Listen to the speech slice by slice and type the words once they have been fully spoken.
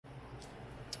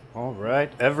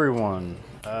Alright everyone,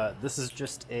 this is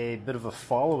just a bit of a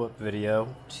follow-up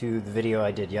video to the video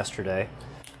I did yesterday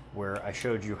where I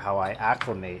showed you how I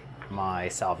acclimate my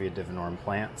Salvia Divinorum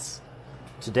plants.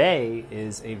 Today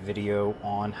is a video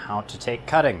on how to take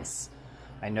cuttings.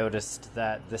 I noticed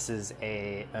that this is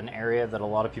an area that a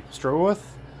lot of people struggle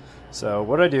with, so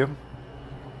what I do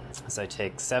is I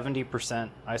take 70%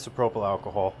 isopropyl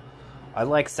alcohol. I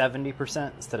like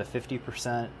 70% instead of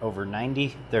 50% over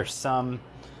 90. There's some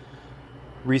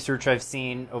research I've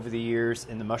seen over the years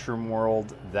in the mushroom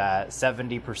world that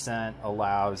 70%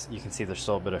 allows, you can see there's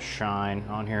still a bit of shine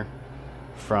on here,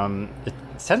 it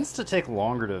tends to take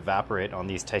longer to evaporate on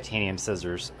these titanium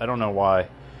scissors. I don't know why.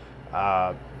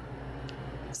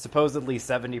 Supposedly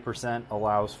 70%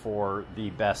 allows for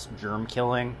the best germ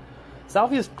killing.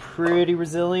 Salvia is pretty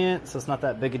resilient, so it's not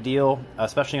that big a deal,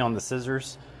 especially on the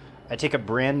scissors. I take a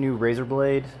brand new razor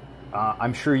blade.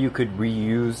 I'm sure you could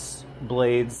reuse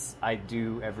blades. I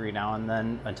do every now and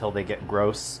then until they get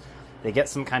gross. They get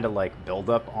some kind of like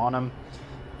buildup on them,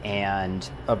 and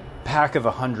a pack of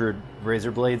 100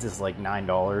 razor blades is like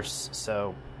 $9,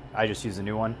 so I just use a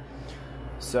new one.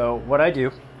 So what I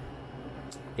do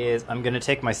is I'm going to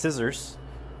take my scissors,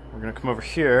 we're going to come over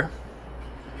here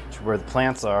to where the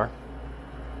plants are.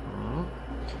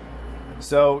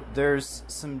 So there's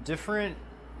some different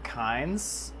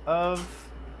kinds of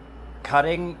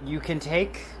cutting you can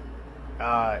take.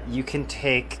 You can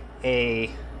take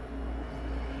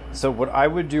so what I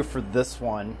would do for this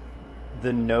one,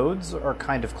 the nodes are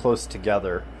kind of close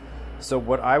together. So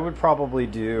what I would probably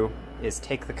do is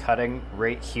take the cutting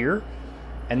right here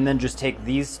and then just take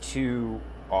these two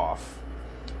off.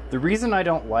 The reason I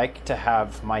don't like to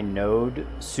have my node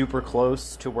super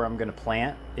close to where I'm going to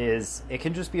plant is it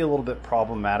can just be a little bit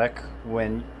problematic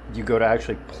when you go to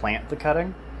actually plant the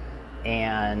cutting.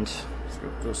 And let's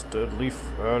get this dead leaf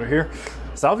out of here.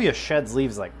 Salvia sheds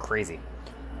leaves like crazy.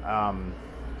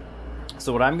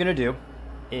 So what I'm going to do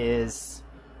is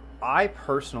I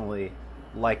personally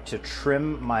like to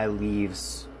trim my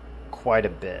leaves quite a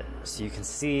bit. So you can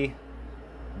see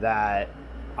that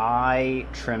I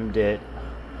trimmed it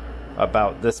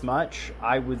about this much.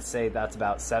 I would say that's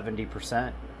about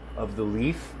 70% of the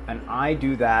leaf, and I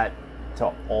do that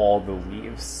to all the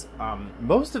leaves.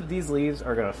 Most of these leaves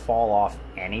are going to fall off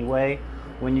anyway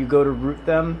when you go to root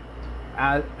them,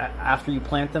 after you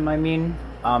plant them, I mean.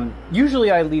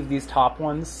 Usually I leave these top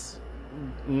ones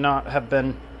not have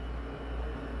been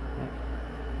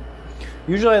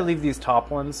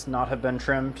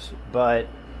trimmed, but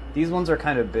these ones are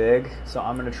kind of big, so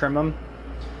I'm going to trim them.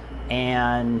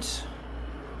 And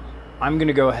I'm going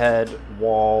to go ahead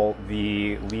while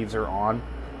the leaves are on.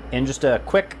 In just a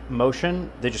quick motion,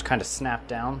 they just kind of snap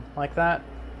down like that.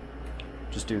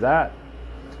 Just do that.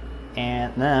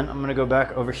 And then I'm going to go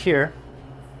back over here,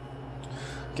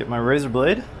 get my razor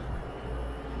blade.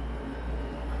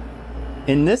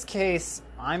 In this case,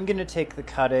 I'm going to take the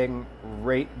cutting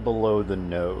right below the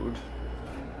node.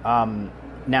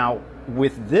 Now,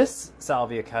 with this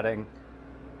salvia cutting,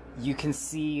 you can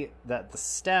see that the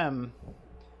stem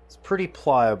is pretty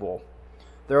pliable.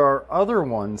 There are other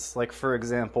ones, like for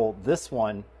example, this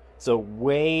one, so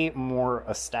way more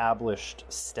established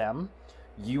stem.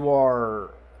 You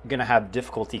are gonna have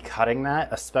difficulty cutting that,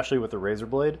 especially with a razor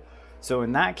blade. So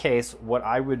in that case, what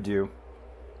I would do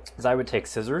is I would take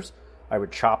scissors, I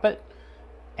would chop it,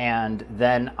 and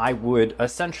then I would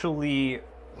essentially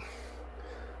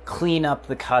clean up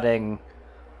the cutting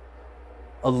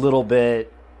a little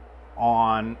bit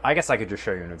on, I guess I could just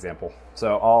show you an example.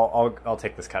 So I'll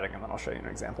take this cutting and then I'll show you an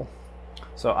example.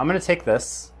 So I'm going to take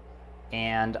this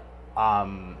and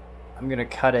I'm going to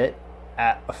cut it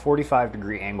at a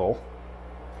 45-degree angle,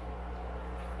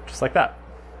 just like that.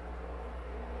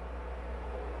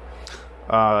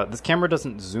 This camera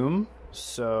doesn't zoom,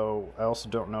 so I also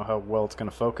don't know how well it's going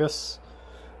to focus,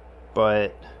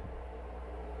 but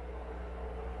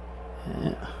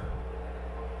yeah.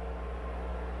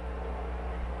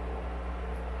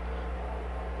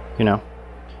 You know,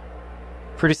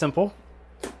 pretty simple.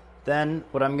 Then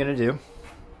what I'm going to do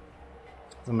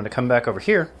is I'm going to come back over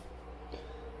here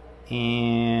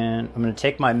and I'm going to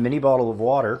take my mini bottle of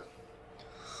water.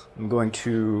 I'm going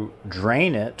to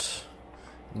drain it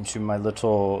into my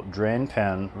little drain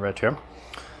pan right here.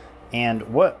 And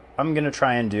what I'm going to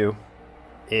try and do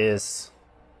is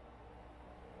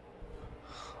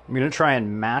I'm going to try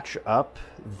and match up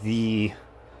the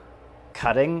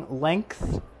cutting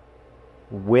length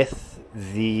with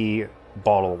the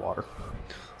bottle of water.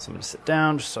 So I'm going to sit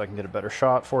down just so I can get a better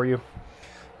shot for you.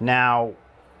 Now,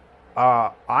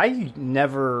 I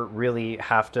never really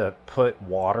have to put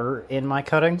water in my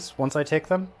cuttings once I take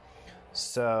them.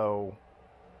 So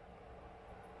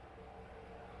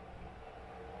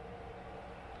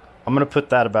I'm going to put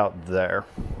that about there.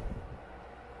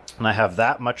 And I have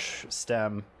that much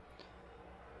stem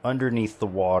underneath the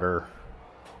water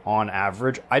on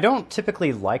average. I don't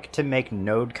typically like to make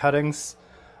node cuttings.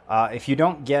 If you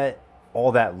don't get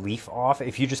all that leaf off,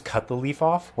 if you just cut the leaf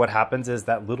off, what happens is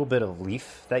that little bit of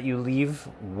leaf that you leave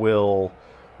will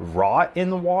rot in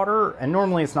the water, and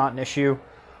normally it's not an issue.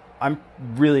 I'm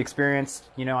really experienced.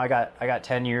 You know, I got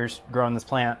 10 years growing this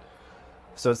plant,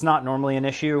 so it's not normally an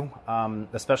issue,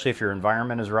 especially if your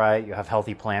environment is right, you have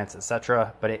healthy plants,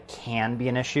 etc. But it can be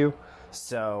an issue,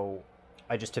 so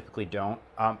I just typically don't.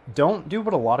 Don't do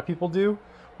what a lot of people do,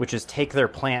 which is take their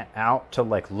plant out to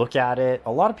like look at it.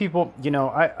 A lot of people, you know,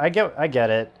 I get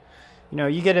it. You know,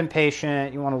 you get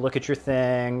impatient, you want to look at your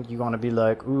thing, you want to be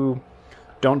like, ooh,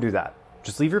 don't do that.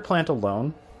 Just leave your plant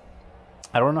alone.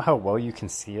 I don't know how well you can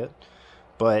see it,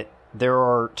 but there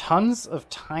are tons of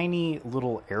tiny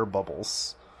little air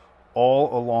bubbles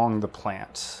all along the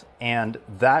plant, and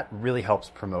that really helps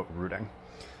promote rooting.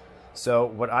 So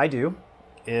what I do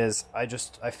is I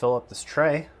fill up this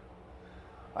tray.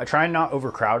 I try and not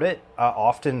overcrowd it.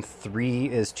 Often 3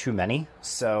 is too many,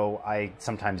 so I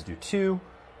sometimes do 2.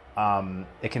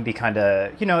 It can be kind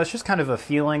of, you know, it's just kind of a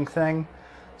feeling thing.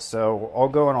 So I'll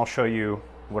go and I'll show you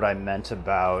what I meant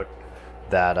about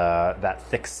that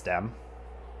thick stem.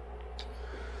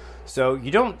 So you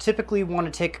don't typically want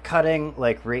to take a cutting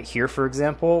like right here, for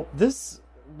example. This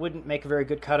wouldn't make a very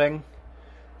good cutting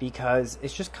because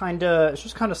it's just kind of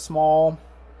small,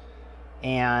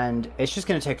 and it's just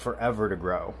going to take forever to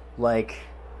grow. Like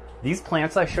these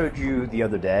plants I showed you the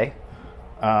other day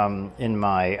in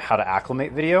my how to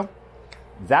acclimate video,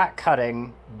 that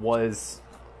cutting was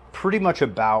pretty much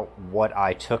about what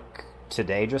I took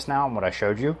today just now and what I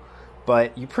showed you.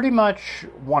 But you pretty much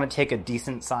want to take a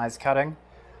decent size cutting.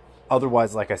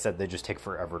 Otherwise, like I said, they just take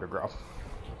forever to grow.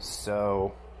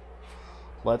 So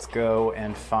let's go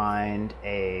and find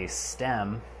a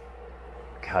stem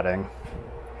cutting.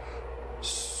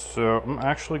 So I'm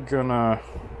actually gonna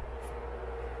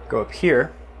go up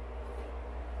here.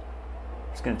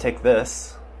 I'm just gonna take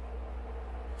this.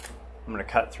 I'm gonna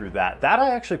cut through that. That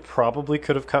I actually probably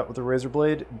could have cut with a razor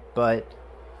blade, but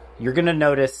you're gonna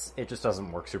notice it just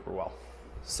doesn't work super well.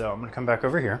 So I'm gonna come back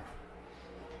over here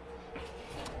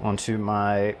onto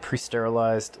my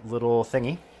pre-sterilized little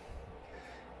thingy,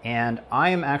 and I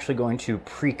am actually going to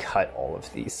pre-cut all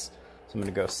of these. So I'm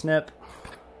gonna go snip,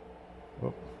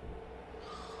 whoop,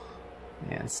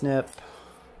 and snip,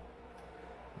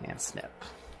 and snip.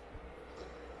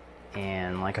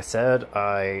 And like I said,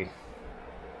 I'm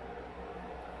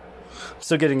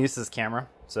still getting used to this camera,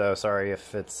 so sorry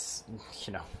if it's,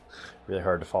 you know, really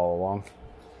hard to follow along.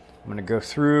 I'm going to go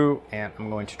through and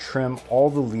I'm going to trim all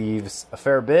the leaves a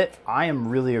fair bit. I am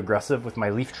really aggressive with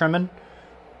my leaf trimming.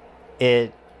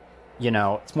 It, you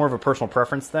know, it's more of a personal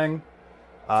preference thing.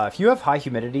 If you have high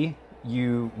humidity,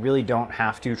 you really don't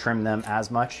have to trim them as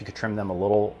much. You could trim them a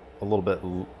little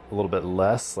bit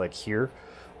less, like here.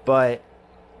 But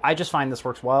I just find this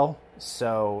works well,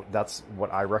 so that's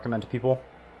what I recommend to people.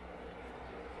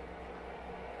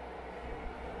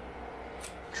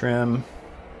 Trim,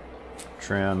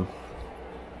 trim.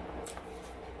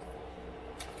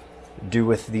 Do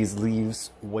with these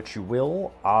leaves what you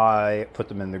will. I put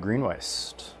them in the green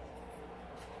waste.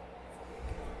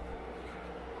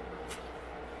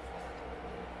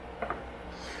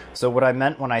 So what I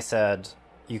meant when I said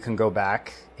you can go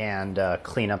back and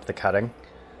clean up the cutting,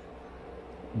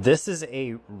 this is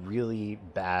a really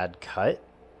bad cut.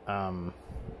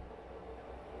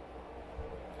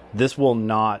 This will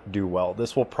not do well.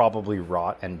 This will probably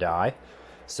rot and die.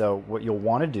 So what you'll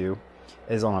want to do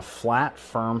is on a flat,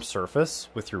 firm surface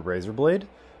with your razor blade,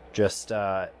 just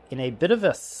in a bit of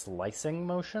a slicing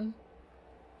motion.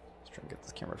 Let's try and get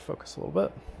this camera to focus a little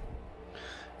bit.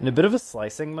 In a bit of a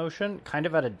slicing motion, kind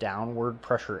of at a downward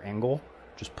pressure angle,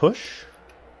 just push.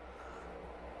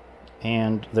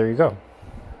 And there you go.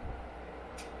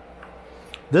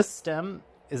 This stem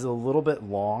is a little bit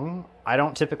long. I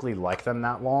don't typically like them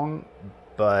that long,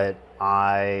 but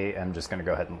I am just going to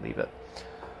go ahead and leave it.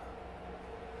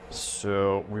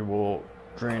 So we will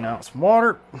drain out some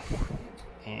water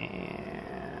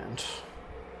and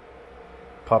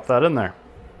pop that in there.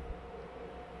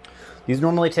 These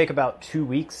normally take about 2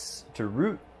 weeks to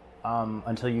root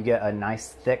until you get a nice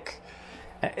thick.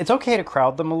 It's okay to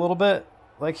crowd them a little bit,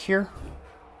 like here.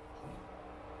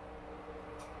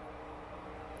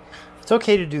 It's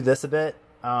okay to do this a bit.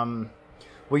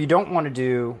 What you don't want to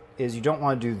do is you don't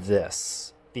want to do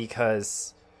this,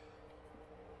 because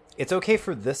It's okay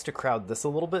for this to crowd this a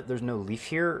little bit. There's no leaf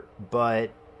here,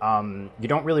 but you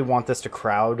don't really want this to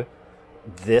crowd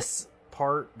this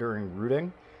part during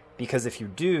rooting, because if you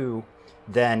do,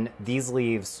 then these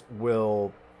leaves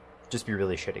will just be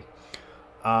really shitty.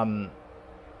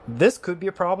 This could be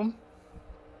a problem.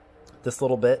 This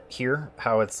little bit here,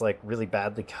 how it's like really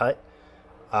badly cut.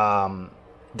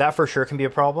 That for sure can be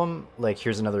a problem. Like,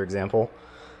 here's another example.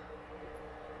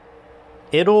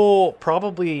 It'll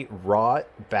probably rot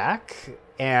back,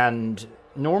 and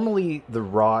normally the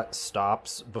rot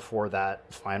stops before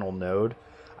that final node.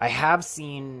 I have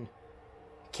seen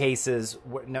cases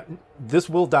where this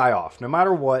will die off. No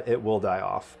matter what, it will die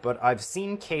off. But I've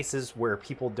seen cases where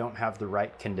people don't have the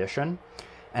right condition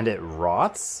and it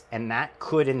rots, and that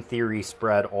could, in theory,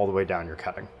 spread all the way down your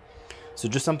cutting. So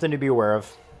just something to be aware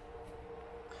of.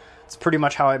 It's pretty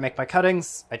much how I make my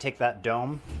cuttings. I take that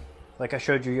dome, like I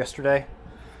showed you yesterday.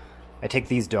 I take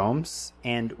these domes,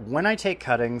 and when I take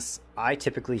cuttings, I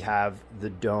typically have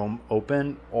the dome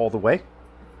open all the way.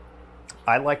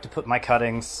 I like to put my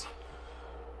cuttings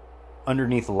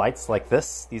underneath lights like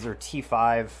this. These are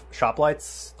T5 shop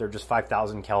lights. They're just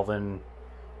 5,000 Kelvin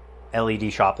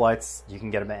LED shop lights. You can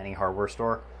get them at any hardware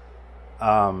store.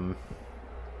 I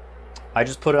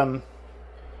just put them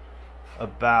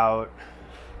about...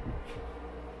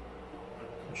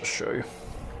 I'll just show you.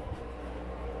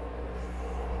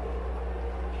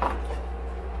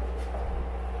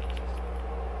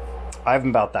 I have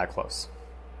them about that close.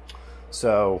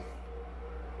 So,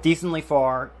 decently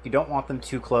far. You don't want them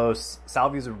too close.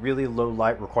 Salvia is a really low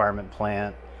light requirement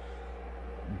plant.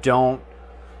 Don't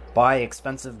buy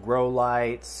expensive grow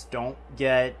lights. Don't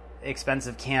get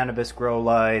expensive cannabis grow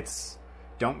lights.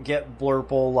 Don't get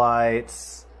blurple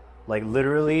lights. Like,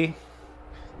 literally,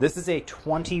 this is a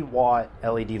 20 watt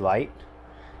LED light.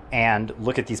 And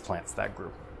look at these plants that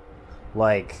grew.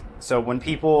 Like, so when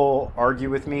people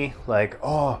argue with me, like,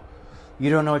 oh, you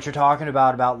don't know what you're talking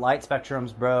about light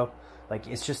spectrums, bro. Like,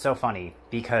 it's just so funny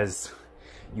because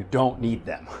you don't need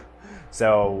them.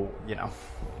 So, you know,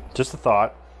 just a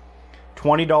thought.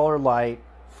 $20 light,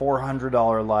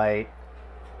 $400 light.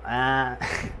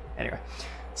 Anyway,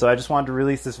 so I just wanted to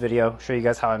release this video, show you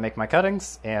guys how I make my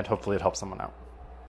cuttings, and hopefully it helps someone out.